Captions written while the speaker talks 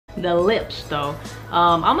the lips though.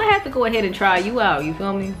 I'm gonna have to go ahead and try you out, you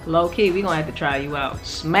feel me? Low key, we gonna have to try you out.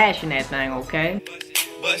 Smashing that thing, okay?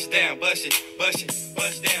 Bust down, bust it, bust it,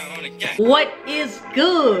 bust down on the gang. What is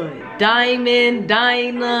good? Diamond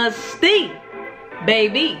Dynasty,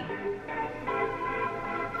 baby.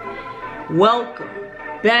 Welcome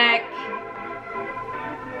back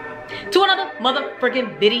to another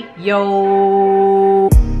motherfucking video.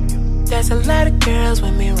 There's a lot of girls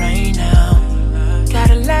with me right now.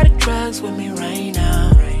 Got a lot of drugs with me right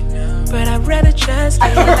now. But I'd rather just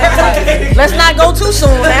let's not go too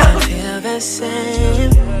soon now. I feel the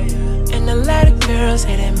same. And a lot of girls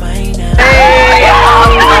hate it mine now.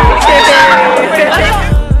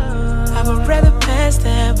 I would rather pass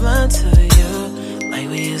that blunt to you like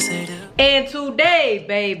we used to do. And today,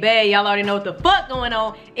 baby, y'all already know what the fuck going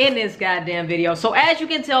on in this goddamn video. So as you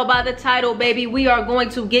can tell by the title, baby, we are going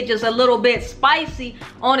to get just a little bit spicy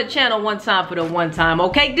on the channel one time for the one time,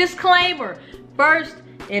 okay? Disclaimer, first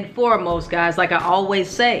and foremost, guys, like I always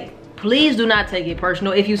say, please do not take it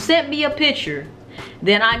personal. If you sent me a picture,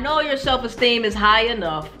 then I know your self-esteem is high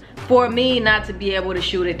enough for me not to be able to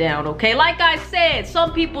shoot it down, okay? Like I said,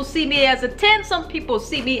 some people see me as a 10, some people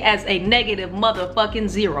see me as a negative motherfucking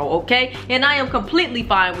 0, okay? And I am completely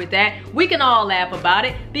fine with that. We can all laugh about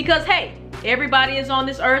it because, hey, everybody is on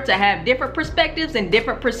this earth to have different perspectives and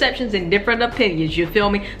different perceptions and different opinions, you feel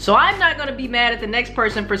me? So I'm not gonna be mad at the next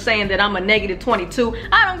person for saying that I'm a negative 22.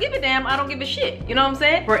 I don't give a damn, I don't give a shit, you know what I'm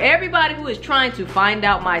saying? For everybody who is trying to find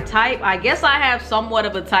out my type, I guess I have somewhat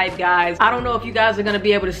of a type, guys. I don't know if you guys are gonna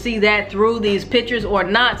be able to see that through these pictures or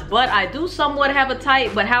not, but I do somewhat have a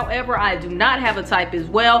type, but however, I do not have a type as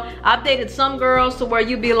well. I've dated some girls to where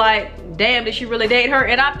you'd be like, damn, did she really date her?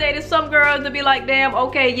 And I've dated some girls to be like, damn,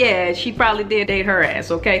 okay, yeah, she probably did date her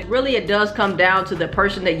ass, okay? Really, it does come down to the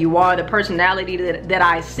person that you are, the personality that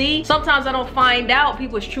I see. Sometimes I don't find out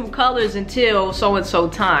people's true colors until so-and-so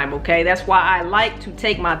time, okay? That's why I like to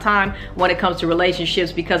take my time when it comes to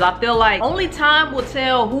relationships, because I feel like only time will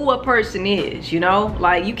tell who a person is, you know?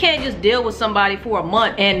 Like, you can't just deal with somebody for a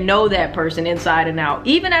month and know that person inside and out.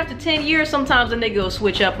 Even after 10 years, sometimes a nigga will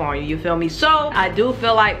switch up on you, you feel me? So, I do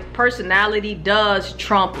feel like personality does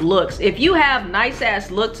trump looks. If you have nice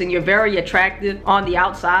ass looks and you're very attractive on the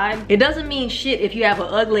outside, it doesn't mean shit if you have an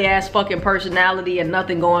ugly ass fucking personality and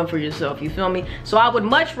nothing going for yourself, you feel me? So I would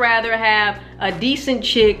much rather have a decent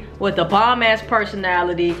chick with a bomb ass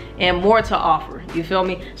personality and more to offer, you feel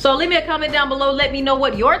me? So leave me a comment down below, let me know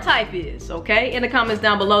what your type is, okay? In the comments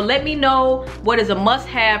down below, let me know what is a must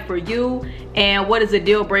have for you and what is a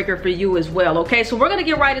deal breaker for you as well, okay? So we're gonna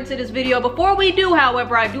get right into this video. Before we do,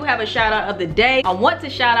 however, I do have a shout out of the day. I want to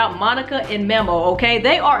shout out Monica and MEMO, okay?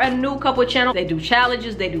 They are a new couple channel. They do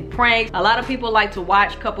challenges, they do pranks. A lot of people like to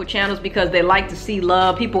watch couple channels because they like to see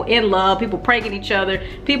love, people in love, people pranking each other,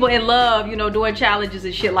 people in love, you know, doing challenges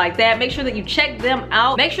and shit like that. Make sure that you check them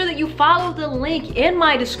out. Make sure that you follow the link in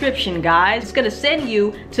my description, guys. It's gonna send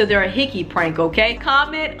you to their hickey prank, okay?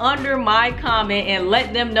 Comment under my comment and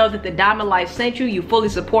let them know that the Diamond Life sent you. You fully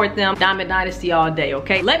support them. Diamond Dynasty all day,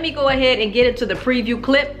 okay? Let me go ahead and get into the preview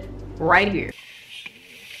clip right here.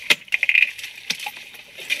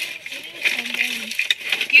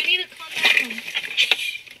 You need to calm down.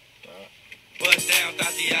 Bust down,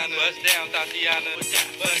 Thediamondlife. Bust down,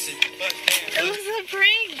 Thediamondlife. Bust it, bust down. It was a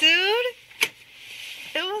prank, dude.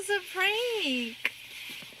 It was a prank.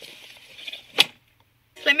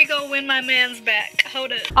 Let me go win my man's back.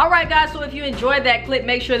 Hold it. All right, guys, so if you enjoyed that clip,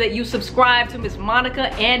 make sure that you subscribe to Miss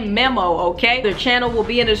Monica and MEMO, okay? Their channel will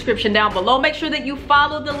be in the description down below. Make sure that you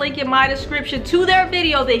follow the link in my description to their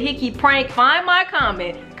video, the hickey prank. Find my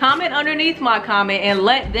comment underneath my comment, and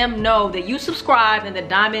let them know that you subscribe and the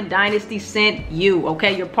Diamond Dynasty sent you,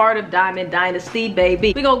 okay? You're part of Diamond Dynasty,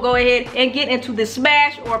 baby. We're gonna go ahead and get into the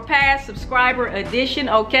smash or pass subscriber edition,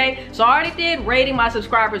 okay? So I already did rating my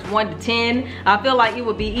subscribers 1 to 10. I feel like it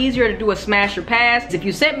would be easier to do a smash or pass. If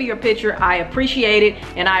you sent me your picture, I appreciate it,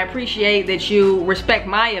 and I appreciate that you respect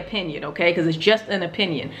my opinion, okay? Because it's just an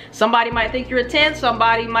opinion. Somebody might think you're a 10,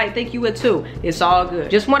 somebody might think you a 2. It's all good.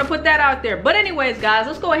 Just want to put that out there. But anyways, guys,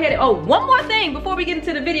 let's go ahead and, oh, one more thing before we get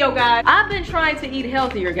into the video, guys. I've been trying to eat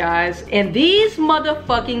healthier, guys, and these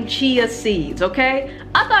motherfucking chia seeds, okay?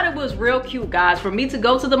 I thought it was real cute, guys, for me to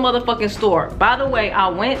go to the motherfucking store. By the way, I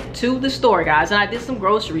went to the store, guys, and I did some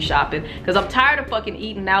grocery shopping because I'm tired of fucking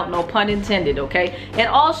eating out, no pun intended, okay? And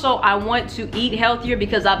also, I want to eat healthier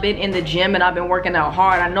because I've been in the gym and I've been working out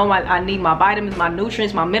hard. I know I need my vitamins, my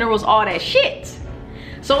nutrients, my minerals, all that shit.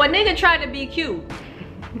 So a nigga tried to be cute.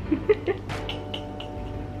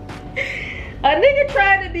 A nigga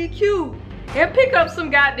tried to be cute and pick up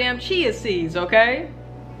some goddamn chia seeds, okay?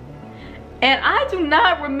 And I do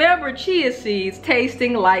not remember chia seeds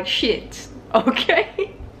tasting like shit,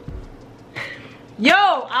 okay? Yo,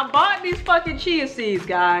 I bought these fucking chia seeds,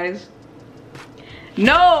 guys.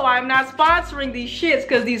 No, I'm not sponsoring these shits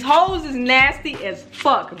because these hoes is nasty as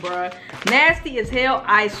fuck, bruh. Nasty as hell.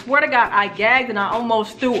 I swear to God, I gagged and I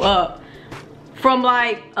almost threw up from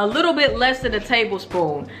like a little bit less than a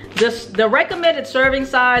tablespoon. The recommended serving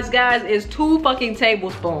size, guys, is 2 fucking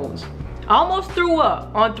tablespoons. I almost threw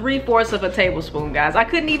up on 3/4 of a tablespoon, guys. I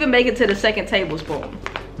couldn't even make it to the 2nd tablespoon.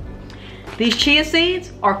 These chia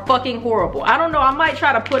seeds are fucking horrible. I don't know, I might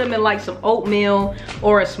try to put them in like some oatmeal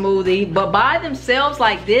or a smoothie, but by themselves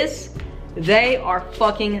like this, they are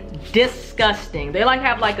fucking disgusting. They like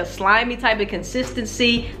have like a slimy type of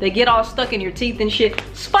consistency. They get all stuck in your teeth and shit.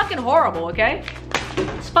 It's fucking horrible, okay?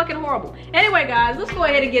 It's fucking horrible. Anyway, guys, let's go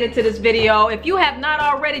ahead and get into this video. If you have not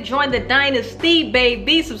already joined the dynasty,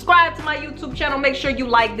 baby, subscribe to my YouTube channel. Make sure you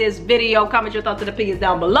like this video. Comment your thoughts and opinions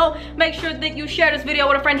down below. Make sure that you share this video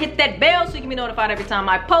with a friend. Hit that bell so you can be notified every time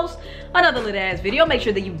I post another lit ass video. Make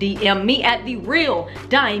sure that you DM me at The Real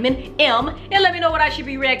Diamond M and let me know what I should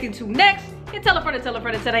be reacting to next. And tell a friend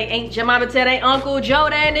that today ain't your mama, today Uncle Joe,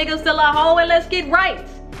 that nigga still a hoe. And let's get right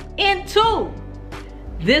into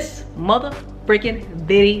this mother freaking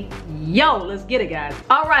video. Let's get it, guys.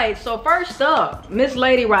 All right, so first up, Miss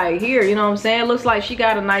Lady right here, you know what I'm saying? Looks like she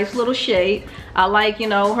got a nice little shape. I like, you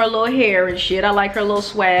know, her little hair and shit. I like her little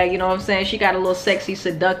swag, you know what I'm saying? She got a little sexy,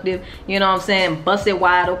 seductive, you know what I'm saying, busted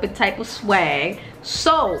wide open type of swag.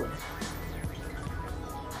 So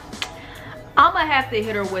I'm gonna have to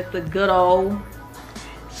hit her with the good old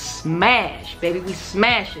smash, baby. We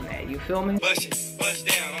smashing that, you feel me? Bust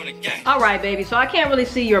down on the gang. All right, baby, so I can't really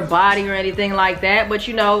see your body or anything like that, but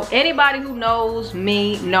you know, anybody who knows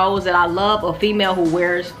me knows that I love a female who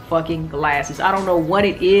wears fucking glasses. I don't know what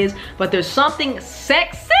it is, but there's something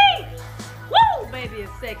sexy. Woo, baby,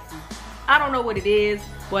 it's sexy. I don't know what it is,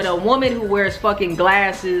 but a woman who wears fucking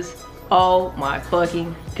glasses, oh my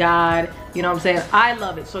fucking God. You know what I'm saying? I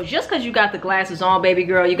love it. So just because you got the glasses on, baby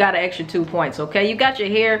girl, you got an extra 2 points, okay? You got your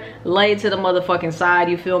hair laid to the motherfucking side,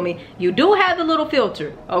 you feel me? You do have the little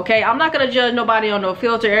filter, okay? I'm not going to judge nobody on no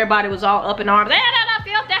filter. Everybody was all up in arms. That's not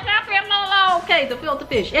filter. Okay, the filter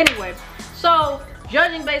fish. Anyway, so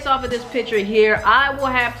judging based off of this picture here, I will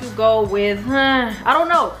have to go with, I don't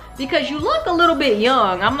know. Because you look a little bit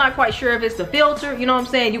young. I'm not quite sure if it's the filter, you know what I'm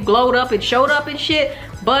saying? You glowed up and showed up and shit.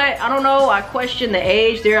 But I don't know, I question the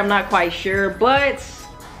age there. I'm not quite sure. But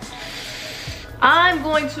I'm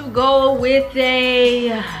going to go with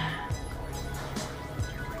a...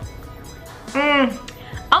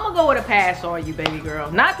 I'm gonna go with a pass on you, baby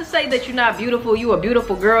girl. Not to say that you're not beautiful. You a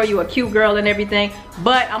beautiful girl. You a cute girl and everything.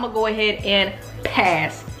 But I'm gonna go ahead and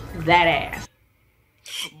pass that ass.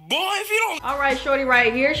 Boy, if you don't... All right, shorty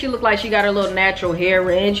right here, she look like she got her little natural hair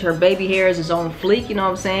ridge. Her baby hair is on fleek, you know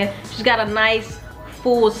what I'm saying? She's got a nice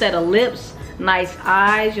full set of lips, nice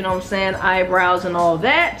eyes, you know what I'm saying? Eyebrows and all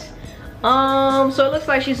that. So it looks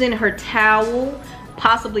like she's in her towel,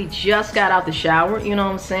 possibly just got out the shower, you know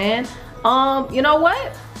what I'm saying? You know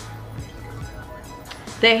what?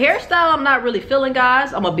 The hairstyle I'm not really feeling,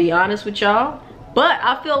 guys. I'm gonna be honest with y'all. But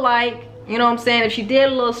I feel like, you know what I'm saying, if she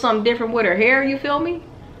did a little something different with her hair, you feel me?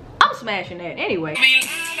 I'm smashing that anyway.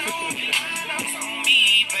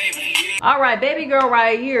 All right, baby girl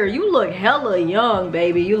right here. You look hella young,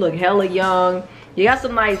 baby. You look hella young. You got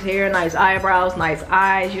some nice hair, nice eyebrows, nice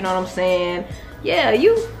eyes, you know what I'm saying? Yeah,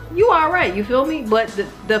 you all right, you feel me? But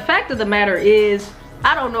the fact of the matter is,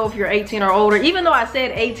 I don't know if you're 18 or older. Even though I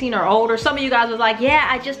said 18 or older, some of you guys was like, yeah,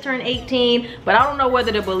 I just turned 18, but I don't know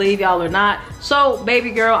whether to believe y'all or not. So,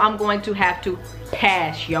 baby girl, I'm going to have to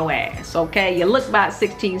pass your ass, okay? You look about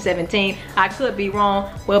 16, 17. I could be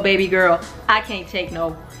wrong. Well, baby girl, I can't take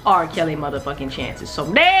no R. Kelly motherfucking chances. So,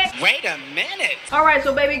 next. Wait a minute. All right,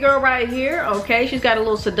 so baby girl right here, okay? She's got a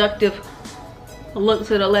little seductive look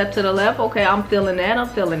to the left, Okay, I'm feeling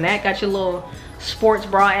that. Got your little sports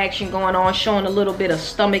bra action going on, showing a little bit of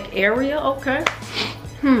stomach area, okay?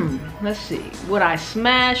 Let's see. Would I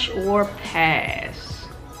smash or pass?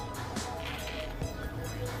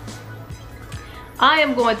 I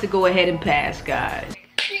am going to go ahead and pass, guys.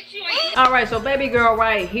 All right, so baby girl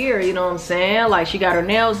right here, you know what I'm saying? Like, she got her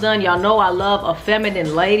nails done. Y'all know I love a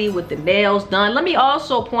feminine lady with the nails done. Let me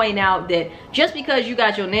also point out that just because you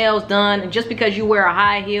got your nails done and just because you wear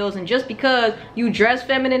high heels and just because you dress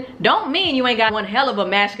feminine don't mean you ain't got one hell of a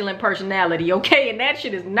masculine personality, okay? And that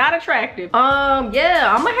shit is not attractive.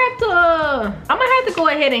 Yeah, I'm gonna have to go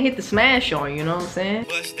ahead and hit the smash on, you know what I'm saying?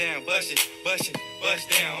 Bust down, bust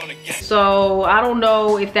down on the gang. So I don't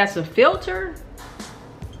know if that's a filter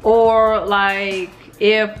or like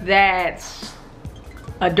if that's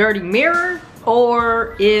a dirty mirror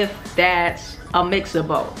or if that's a mix of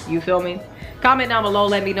both. You feel me? Comment down below,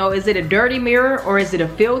 let me know, is it a dirty mirror or is it a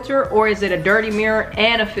filter, or is it a dirty mirror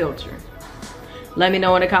and a filter? Let me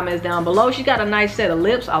know in the comments down below. She got a nice set of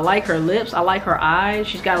lips. I like her lips. I like her eyes.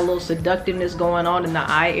 She's got a little seductiveness going on in the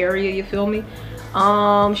eye area, you feel me?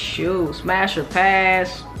 Shoot, smash or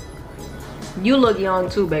pass. You look young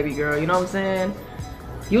too, baby girl, you know what I'm saying?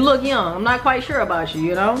 You look young. I'm not quite sure about you,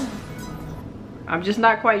 you know? I'm just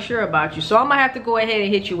not quite sure about you. So I'm gonna have to go ahead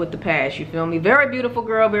and hit you with the pass, you feel me? Very beautiful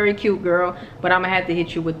girl, very cute girl, but I'm gonna have to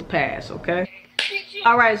hit you with the pass, okay?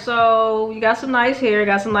 All right, so you got some nice hair,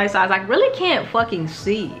 got some nice eyes. I really can't fucking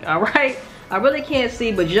see, all right? I really can't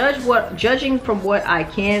see, but judging from what I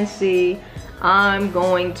can see, I'm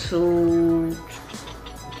going to...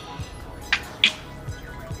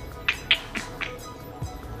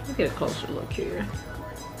 Let's get a closer look here.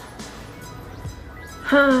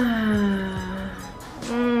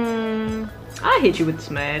 I hit you with the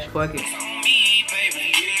smash, fuck it.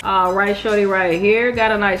 All right, shorty right here,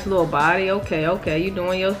 got a nice little body. Okay, okay, you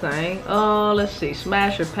doing your thing. Let's see,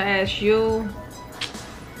 smash or pass you.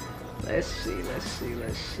 Let's see.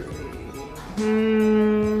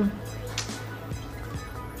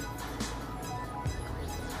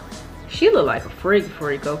 She look like a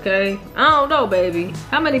freak, okay? I don't know, baby.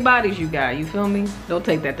 How many bodies you got, you feel me? Don't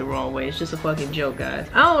take that the wrong way. It's just a fucking joke, guys.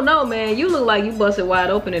 I don't know, man. You look like you busted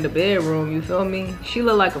wide open in the bedroom, you feel me? She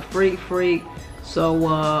look like a freak. So,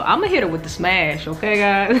 I'm gonna hit her with the smash, okay,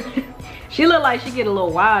 guys? She look like she get a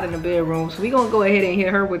little wild in the bedroom, so we gonna go ahead and hit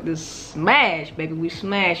her with the smash, baby. We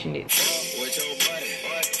smashing it.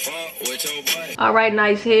 All right,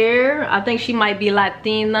 nice hair. I think she might be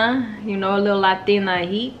Latina, you know, a little Latina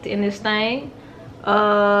heat in this thing.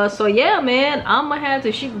 So yeah, man, I'm gonna have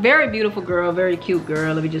to, she very beautiful girl, very cute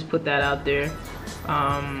girl. Let me just put that out there.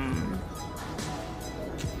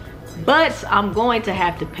 But I'm going to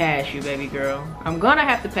have to pass you, baby girl. I'm gonna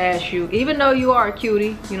have to pass you, even though you are a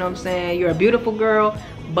cutie, you know what I'm saying? You're a beautiful girl,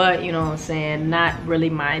 but you know what I'm saying, not really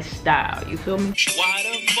my style, you feel me? Why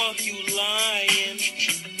the fuck you lying?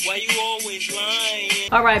 Why you always lying?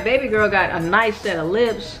 All right, baby girl got a nice set of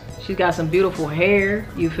lips. She's got some beautiful hair,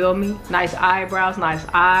 you feel me? Nice eyebrows, nice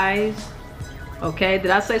eyes. Okay, did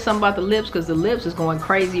I say something about the lips? Because the lips is going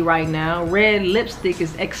crazy right now. Red lipstick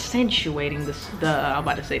is accentuating I'm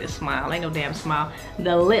about to say the smile. Ain't no damn smile.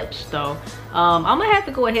 The lips, though. I'm going to have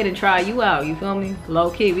to go ahead and try you out. You feel me? Low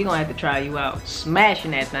key, we going to have to try you out. Smashing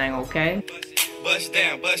that thing, okay? Bust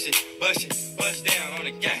down, bust it down on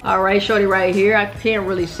the gang. All right, shorty right here. I can't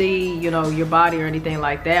really see, you know, your body or anything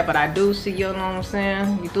like that, but I do see, you know what I'm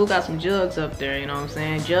saying? You do got some jugs up there, you know what I'm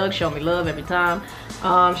saying? Jugs show me love every time.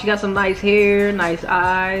 She got some nice hair, nice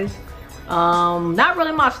eyes. Not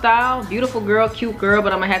really my style. Beautiful girl, cute girl,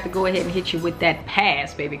 but I'm gonna have to go ahead and hit you with that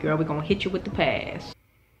pass, baby girl. We're gonna hit you with the pass.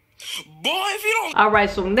 Boy, if you don't... All right,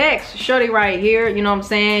 so next, shorty right here, you know what I'm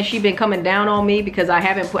saying? She been coming down on me because I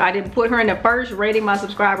didn't put her in the first, rating my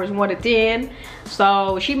subscribers 1 to 10.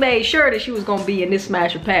 So she made sure that she was gonna be in this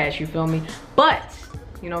smash or pass, you feel me? But,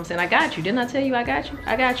 you know what I'm saying? I got you. Didn't I tell you I got you?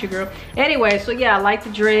 I got you, girl. Anyway, so yeah, I like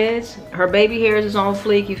the dreads. Her baby hairs is on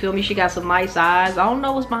fleek, you feel me? She got some nice eyes. I don't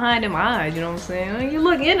know what's behind them eyes, you know what I'm saying? You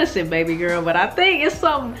look innocent, baby girl, but I think it's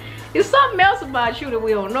something else about you that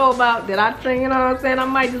we don't know about that I think, you know what I'm saying? I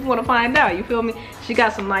might just want to find out, you feel me? She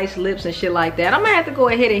got some nice lips and shit like that. I'm gonna have to go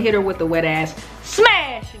ahead and hit her with the wet ass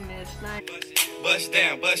smash in this thing. Bust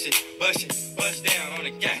down, bust down on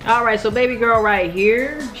the gang. All right, so baby girl right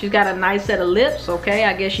here, she's got a nice set of lips, okay?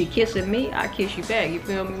 I guess she kissing me, I kiss you back, you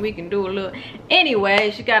feel me? We can do a little. Anyway,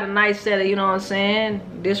 she got a nice set of, you know what I'm saying?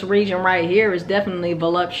 This region right here is definitely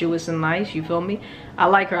voluptuous and nice, you feel me? I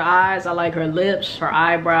like her eyes, I like her lips, her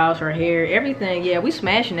eyebrows, her hair, everything. Yeah, we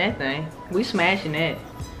smashing that thing. We smashing that.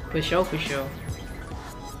 For sure, for sure.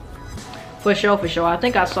 For sure, for sure. I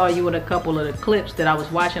think I saw you in a couple of the clips that I was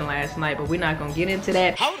watching last night, but we're not gonna get into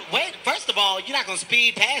that. Wait, first of all, you're not gonna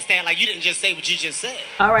speed past that like you didn't just say what you just said.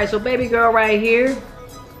 All right, so baby girl right here,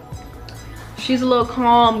 she's a little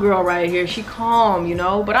calm girl right here. She calm, you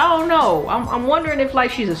know, but I don't know. I'm wondering if like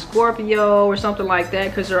she's a Scorpio or something like that,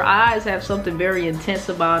 because her eyes have something very intense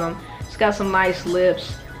about them. She's got some nice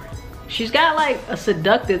lips. She's got like a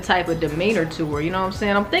seductive type of demeanor to her, you know what I'm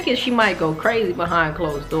saying? I'm thinking she might go crazy behind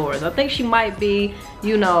closed doors. I think she might be,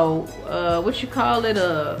 you know, what you call it,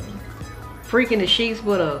 freaking the sheets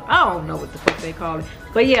with a, I don't know what the fuck they call it.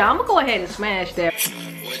 But yeah, I'm gonna go ahead and smash that.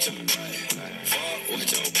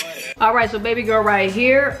 All right, so baby girl right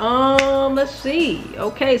here, let's see.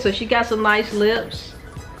 Okay, so she got some nice lips,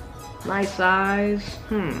 nice eyes.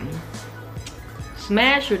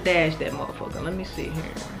 Smash or dash that motherfucker? Let me see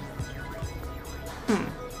here.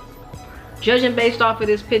 Judging based off of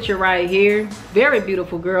this picture right here, very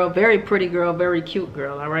beautiful girl, very pretty girl, very cute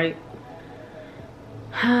girl, all right?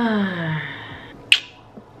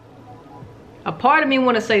 A part of me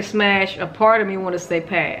want to say smash, a part of me want to say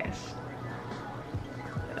pass.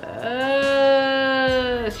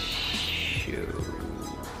 Shoot.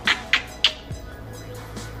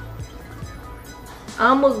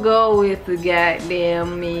 I'ma go with the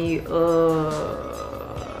goddamn me,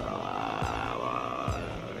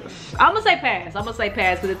 I'm gonna say pass. I'm gonna say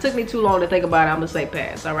pass because it took me too long to think about it. I'm gonna say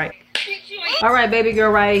pass, all right? All right, baby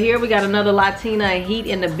girl right here. We got another Latina heat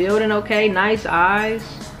in the building, okay? Nice eyes,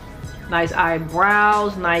 nice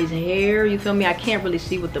eyebrows, nice hair. You feel me? I can't really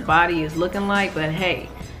see what the body is looking like, but hey,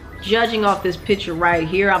 judging off this picture right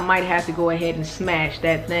here, I might have to go ahead and smash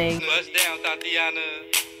that thing. Bust down, Thediana.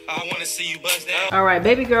 I wanna see you bust down. All right,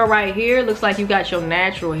 baby girl right here. Looks like you got your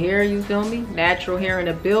natural hair, you feel me? Natural hair in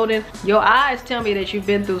the building. Your eyes tell me that you've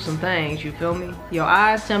been through some things, you feel me? Your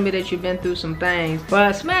eyes tell me that you've been through some things.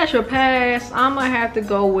 But smash or pass, I'm gonna have to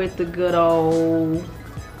go with the good old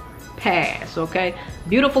pass, okay?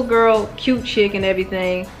 Beautiful girl, cute chick and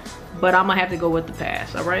everything, but I'm gonna have to go with the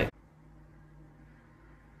pass, all right?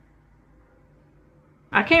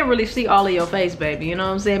 I can't really see all of your face, baby, you know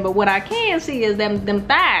what I'm saying? But what I can see is them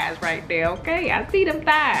thighs right there, okay? I see them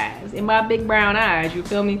thighs in my big brown eyes, you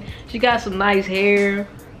feel me? She got some nice hair.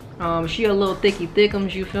 She a little thicky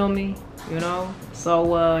thickums, you feel me? You know?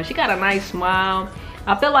 So she got a nice smile.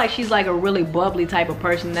 I feel like she's like a really bubbly type of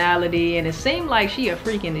personality, and it seemed like she a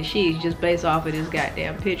freak in the sheets just based off of this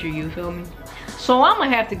goddamn picture, you feel me? So I'm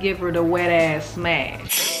gonna have to give her the wet ass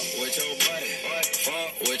smash.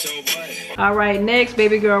 All right, next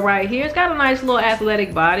baby girl right here. It's got a nice little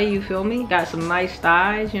athletic body, you feel me? Got some nice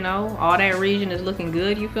thighs, you know? All that region is looking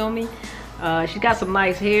good, you feel me? She's got some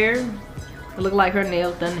nice hair. It look like her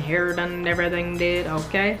nails done, hair done, everything did,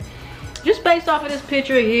 okay? Just based off of this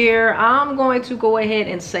picture here, I'm going to go ahead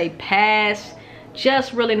and say pass.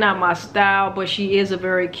 Just really not my style, but she is a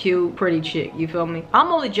very cute, pretty chick, you feel me? I'm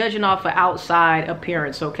only judging off of outside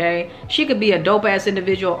appearance, okay? She could be a dope ass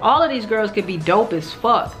individual. All of these girls could be dope as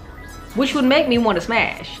fuck, which would make me want to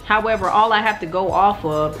smash. However, all I have to go off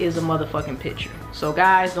of is a motherfucking picture. So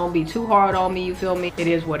guys, don't be too hard on me, you feel me? It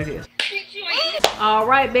is what it is. All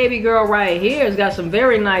right, baby girl right here has got some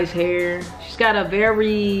very nice hair. She's got a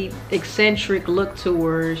very eccentric look to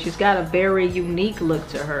her. She's got a very unique look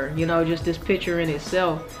to her, you know, just this picture in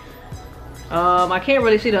itself. I can't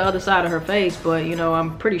really see the other side of her face, but you know,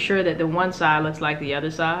 I'm pretty sure that the one side looks like the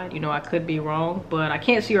other side. You know, I could be wrong, but I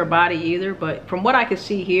can't see her body either. But from what I can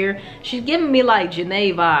see here, she's giving me like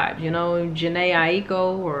Janae vibes, you know, Janae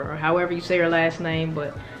Aiko, or however you say her last name.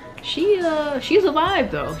 But she's a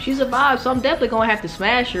vibe though. She's a vibe, so I'm definitely gonna have to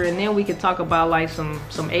smash her, and then we can talk about like some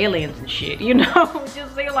aliens and shit, you know.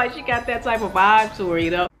 Just seem like she got that type of vibe to her,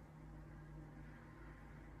 you know.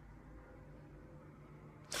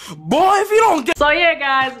 Boy, if you don't get... So yeah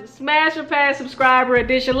guys, smash or pass subscriber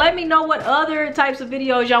edition. Let me know what other types of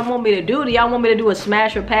videos y'all want me to do. Do y'all want me to do a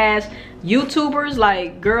smash or pass YouTubers,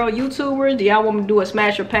 like girl YouTubers? Do y'all want me to do a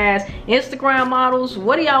smash or pass Instagram models?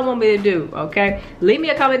 What do y'all want me to do? Okay, leave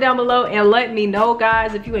me a comment down below and let me know,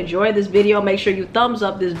 guys. If you enjoyed this video, make sure you thumbs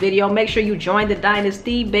up this video. Make sure you join the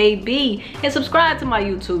dynasty, baby, and subscribe to my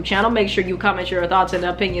YouTube channel. Make sure you comment your thoughts and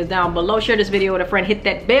opinions down below. Share this video with a friend. Hit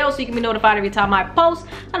that bell so you can be notified every time I post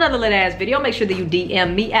another lit ass video. Make sure that you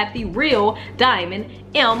DM me at the real Diamond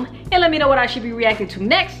M and let me know what I should be reacting to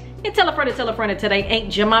next. And tell a friend that today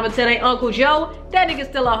ain't your mama, today Uncle Joe. That nigga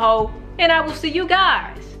still a hoe. And I will see you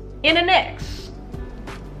guys in the next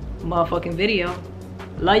motherfucking video.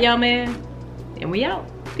 Love y'all, man. And we out.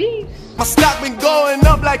 Peace. My stock been going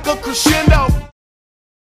up like a crescendo.